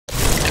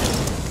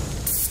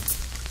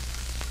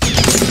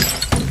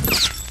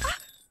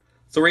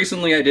So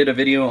recently I did a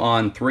video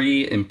on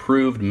 3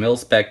 improved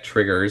mil-spec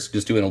triggers,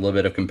 just doing a little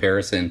bit of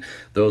comparison.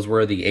 Those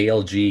were the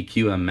ALG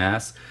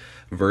QMS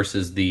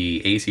versus the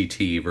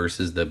ACT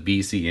versus the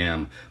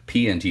BCM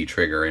PNT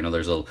trigger. I know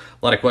there's a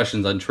lot of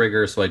questions on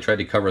triggers, so I tried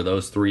to cover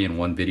those 3 in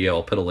one video.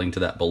 I'll put a link to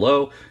that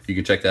below. You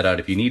can check that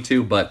out if you need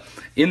to. But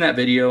in that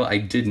video, I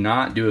did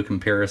not do a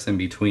comparison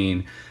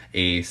between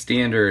a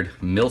standard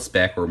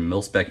mil-spec or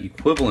mil-spec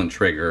equivalent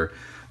trigger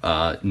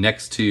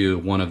next to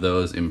one of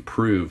those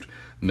improved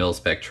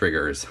mil-spec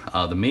triggers.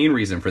 The main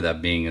reason for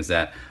that being is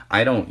that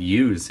I don't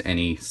use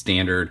any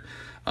standard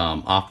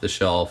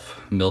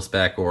off-the-shelf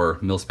mil-spec or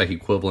mil-spec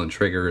equivalent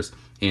triggers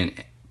in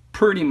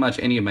pretty much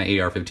any of my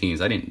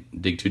AR-15s. I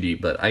didn't dig too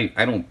deep, but I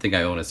don't think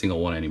I own a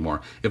single one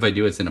anymore. If I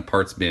do, it's in a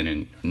parts bin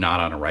and not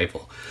on a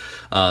rifle.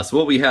 So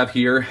what we have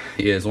here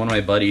is one of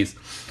my buddy's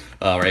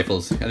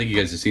rifles. I think you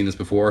guys have seen this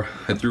before.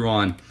 I threw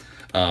on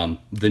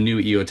the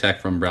new EOTech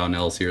from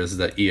Brownells here. This is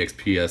that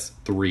EXPS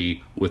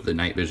 3 with the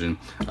night vision,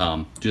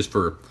 just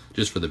for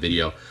the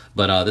video.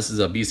 But this is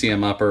a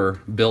BCM upper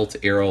built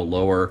Aero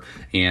lower,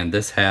 and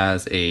this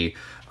has a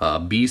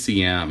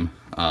BCM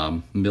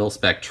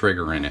Mil-Spec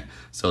trigger in it.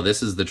 So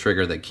this is the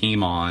trigger that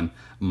came on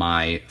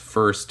my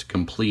first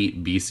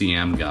complete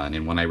BCM gun,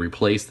 and when I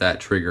replaced that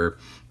trigger,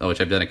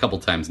 which I've done a couple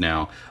times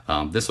now,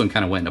 this one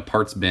kind of went in a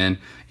parts bin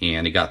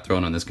and it got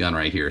thrown on this gun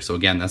right here. So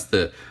again, that's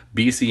the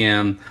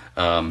BCM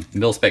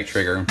Mil-Spec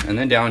trigger. And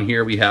then down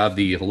here we have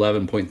the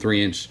 11.3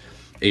 inch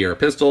AR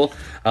pistol.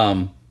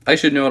 I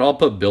should note, I'll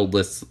put build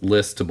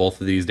lists to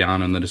both of these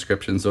down in the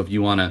description, so if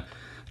you want to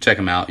check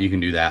them out, you can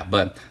do that.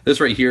 But this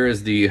right here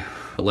is the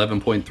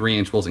 11.3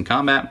 inch Wilson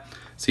Combat.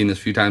 Seen this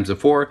a few times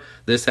before.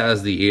 This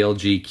has the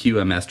ALG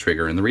QMS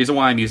trigger, and the reason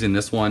why I'm using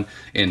this one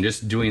and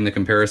just doing the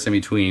comparison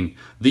between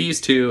these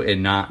two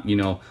and not, you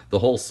know, the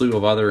whole slew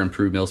of other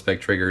improved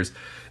mil-spec triggers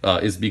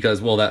is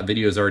because, well, that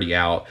video is already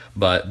out,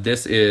 but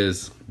this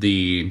is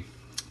the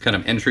kind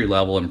of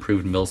entry-level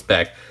improved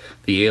mil-spec.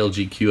 The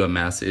ALG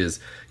QMS is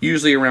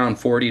usually around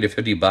 40 to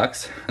 50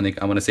 bucks. I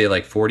think I want to say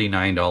like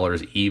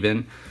 $49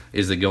 even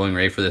is the going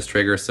rate for this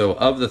trigger. So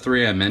of the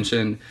 3 I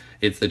mentioned,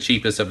 it's the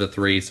cheapest of the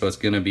 3, so it's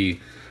going to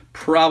be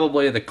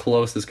probably the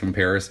closest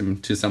comparison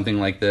to something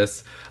like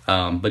this,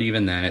 but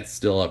even then it's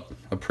still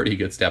a pretty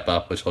good step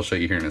up, which I'll show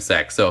you here in a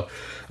sec. So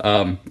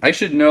I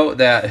should note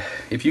that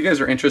if you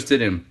guys are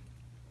interested in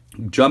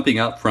jumping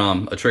up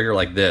from a trigger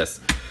like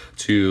this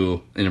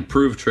to an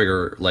improved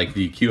trigger like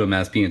the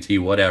QMS, PNT,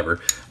 whatever,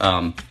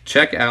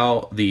 check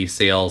out the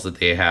sales that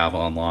they have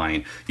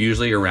online,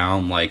 usually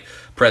around like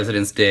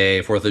President's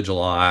Day, 4th of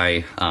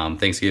July,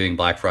 Thanksgiving,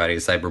 Black Friday,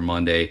 Cyber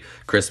Monday,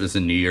 Christmas,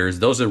 and New Year's.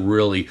 Those are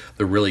really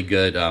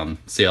good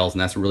sales,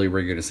 and that's really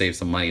where you're going to save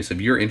some money. So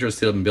if you're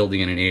interested in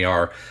building an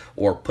AR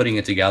or putting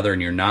it together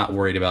and you're not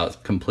worried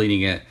about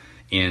completing it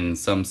in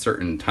some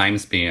certain time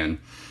span,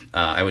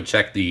 I would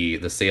check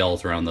the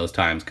sales around those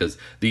times, because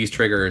these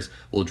triggers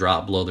will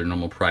drop below their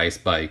normal price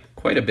by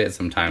quite a bit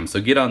sometimes. So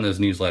get on those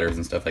newsletters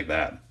and stuff like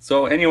that.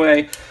 So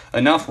anyway,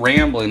 enough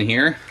rambling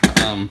here.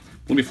 Let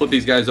me flip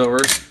these guys over,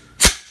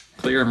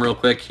 clear them real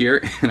quick here,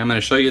 and I'm going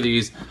to show you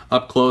these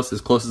up close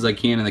as I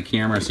can in the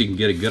camera, so you can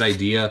get a good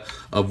idea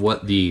of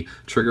what the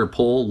trigger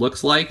pull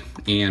looks like,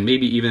 and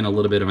maybe even a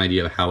little bit of an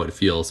idea of how it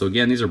feels. So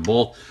again, these are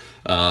both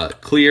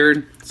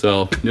cleared,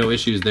 so no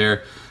issues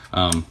there.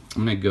 I'm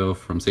going to go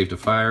from safe to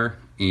fire,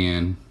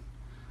 and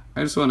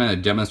I just want to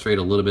demonstrate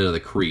a little bit of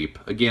the creep.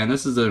 Again,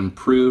 this is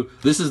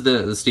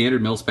the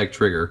standard mil-spec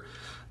trigger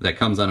that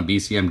comes on a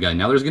BCM gun.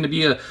 Now there's going to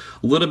be a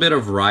little bit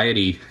of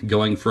variety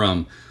going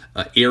from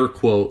air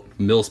quote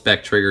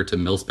mil-spec trigger to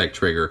mil-spec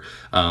trigger.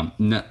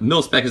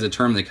 Mil-spec is a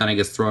term that kind of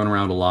gets thrown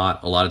around a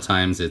lot. A lot of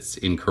times it's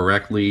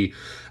incorrectly.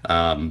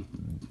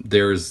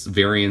 There's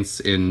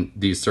variance in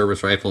these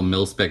service rifle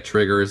mil-spec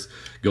triggers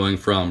going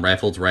from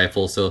rifle to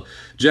rifle. So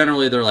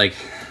generally they're like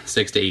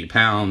 6 to 8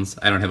 pounds.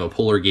 I don't have a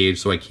puller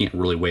gauge, so I can't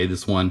really weigh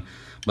this one,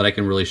 but I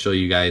can really show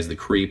you guys the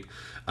creep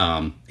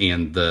and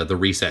the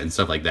reset and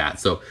stuff like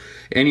that. So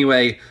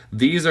anyway,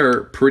 these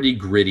are pretty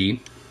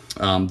gritty.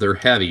 They're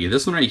heavy.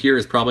 This one right here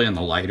is probably on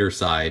the lighter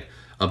side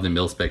of the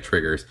mil-spec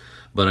triggers,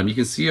 but you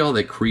can see all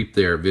that creep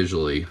there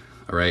visually.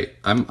 All right,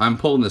 I'm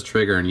pulling this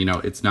trigger, and you know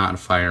it's not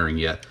firing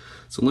yet.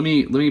 So let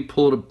me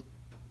pull it up.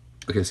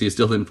 Okay, see, it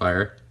still didn't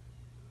fire.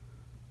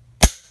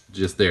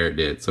 Just there it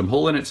did. So I'm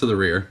holding it to the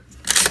rear,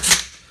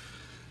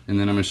 and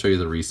then I'm going to show you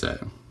the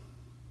reset.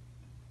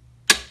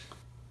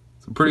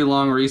 It's a pretty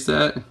long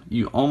reset.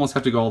 You almost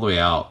have to go all the way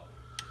out.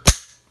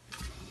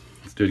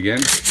 Let's do it again.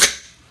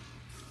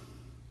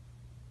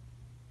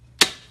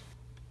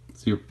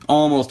 So you're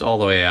almost all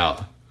the way out.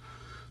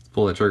 Let's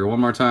pull that trigger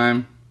one more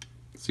time.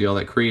 See all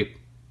that creep?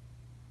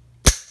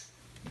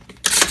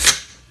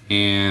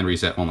 And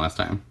reset one last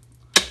time.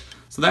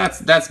 So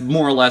that's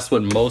more or less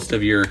what most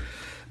of your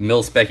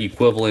mil-spec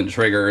equivalent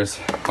triggers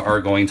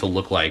are going to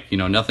look like. You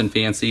know, nothing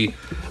fancy.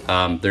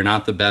 They're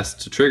not the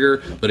best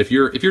trigger, but if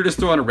you're just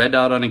throwing a red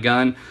dot on a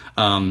gun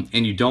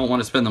and you don't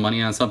want to spend the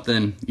money on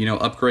something, you know,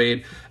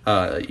 upgrade,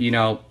 you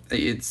know,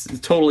 it's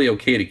totally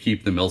okay to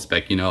keep the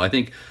Mil-Spec. You know, I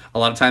think a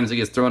lot of times it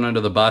gets thrown under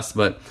the bus,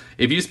 but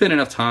if you spend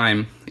enough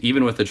time,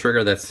 even with a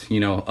trigger that's, you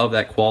know, of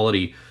that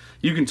quality,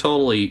 you can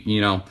totally, you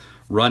know,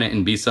 run it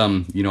and be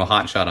some, you know,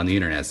 hot shot on the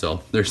internet.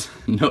 So there's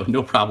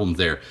no problems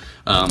there.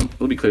 Let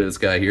me clear this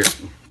guy here.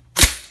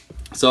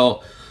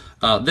 So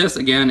this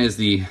again is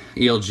the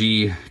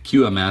ALG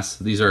QMS.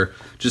 These are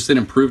just an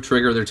improved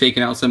trigger. They're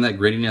taking out some of that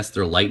grittiness.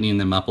 They're lightening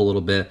them up a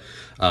little bit.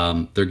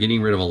 They're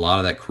getting rid of a lot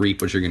of that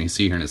creep, which you're going to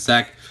see here in a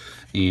sec.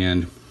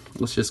 And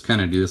let's just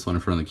kind of do this one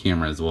in front of the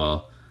camera as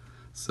well.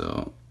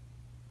 So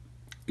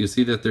you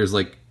see that there's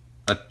like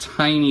a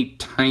tiny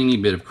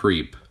bit of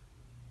creep.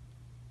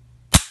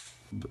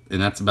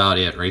 And that's about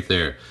it right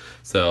there.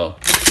 So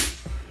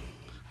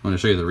I'm going to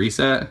show you the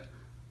reset.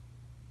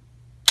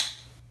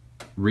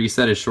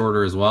 Reset is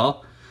shorter as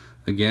well.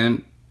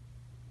 Again,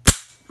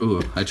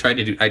 ooh, I tried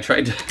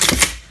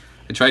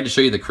to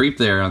show you the creep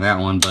there on that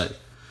one, but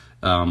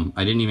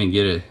I didn't even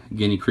get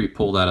any creep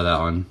pulled out of that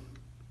one.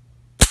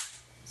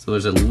 So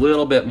there's a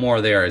little bit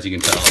more there, as you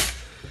can tell.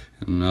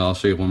 And I'll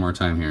show you one more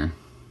time here.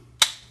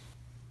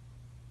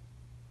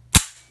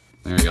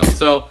 There you go.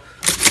 So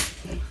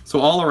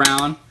all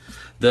around,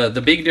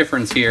 the big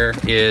difference here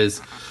is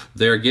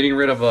they're getting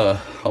rid of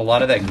a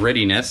lot of that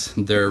grittiness.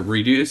 They're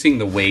reducing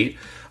the weight.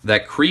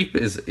 That creep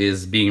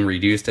is being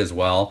reduced as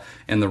well,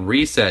 and the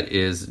reset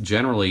is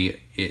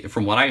generally,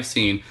 from what I've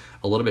seen,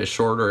 a little bit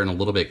shorter and a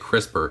little bit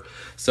crisper.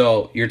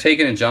 So you're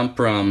taking a jump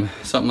from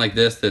something like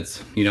this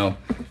that's, you know,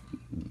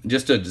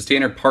 just a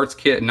standard parts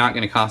kit, not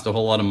going to cost a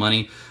whole lot of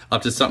money,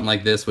 up to something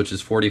like this, which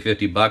is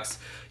 40-50 bucks.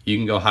 You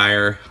can go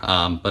higher,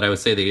 but I would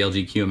say the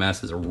ALG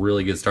QMS is a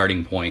really good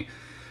starting point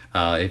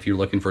if you're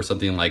looking for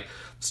something like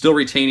still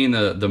retaining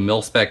the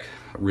Mil-Spec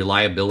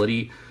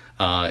reliability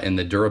and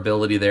the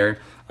durability there,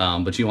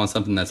 but you want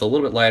something that's a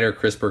little bit lighter,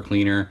 crisper,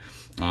 cleaner,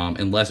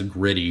 and less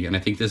gritty. And I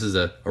think this is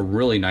a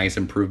really nice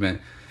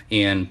improvement.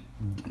 And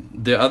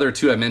the other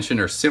two I mentioned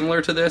are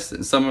similar to this.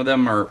 Some of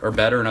them are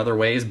better in other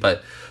ways,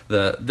 but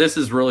this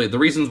is really the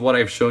reasons. What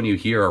I've shown you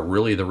here are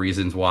really the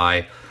reasons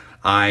why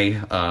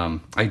I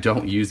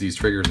don't use these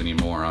triggers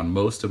anymore on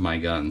most of my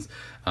guns.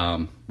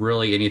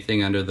 Really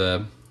anything under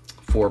the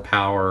 4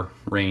 power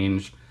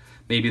range,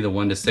 maybe the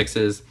 1 to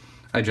 6s.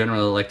 I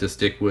generally like to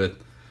stick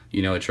with,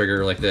 you know, a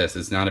trigger like this.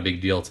 It's not a big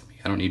deal to me.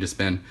 I don't need to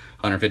spend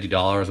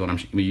 $150 when I'm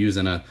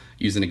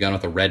using a gun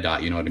with a red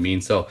dot, you know what I mean?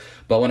 So,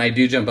 but when I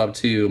do jump up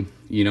to,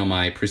 you know,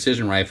 my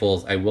precision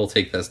rifles, I will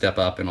take that step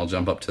up and I'll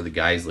jump up to the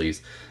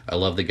Geisele's. I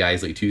love the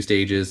Geissele 2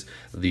 stages,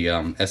 the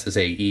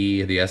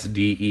SSAE, the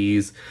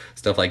SDEs,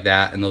 stuff like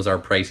that. And those are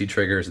pricey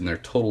triggers and they're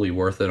totally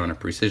worth it on a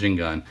precision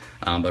gun.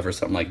 But for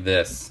something like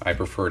this, I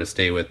prefer to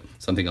stay with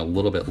something a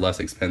little bit less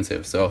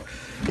expensive. So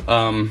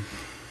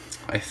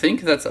I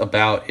think that's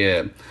about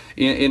it.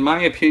 In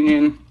my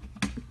opinion,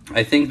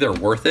 I think they're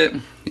worth it,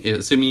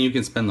 assuming you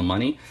can spend the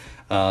money.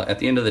 At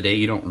the end of the day,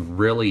 you don't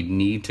really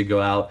need to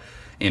go out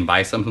and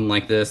buy something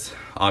like this.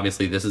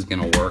 Obviously, this is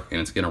going to work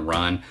and it's going to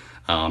run.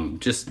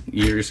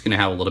 You're just going to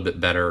have a little bit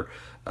better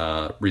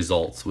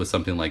results with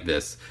something like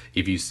this.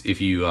 If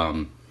you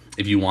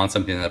want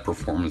something that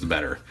performs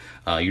better,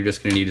 you're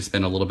just going to need to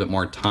spend a little bit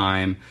more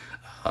time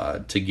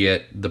to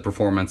get the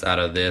performance out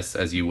of this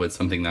as you would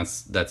something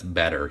that's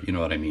better. You know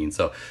what I mean?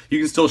 So you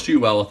can still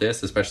shoot well with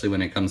this, especially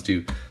when it comes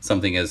to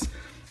something as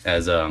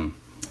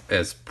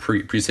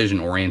precision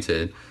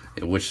oriented,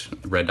 which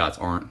red dots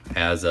aren't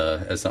as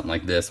something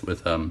like this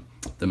with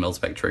the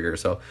Mil-Spec trigger.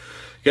 So,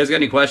 you guys got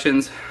any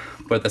questions?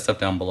 Put that stuff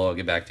down below. I'll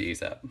get back to you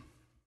ASAP.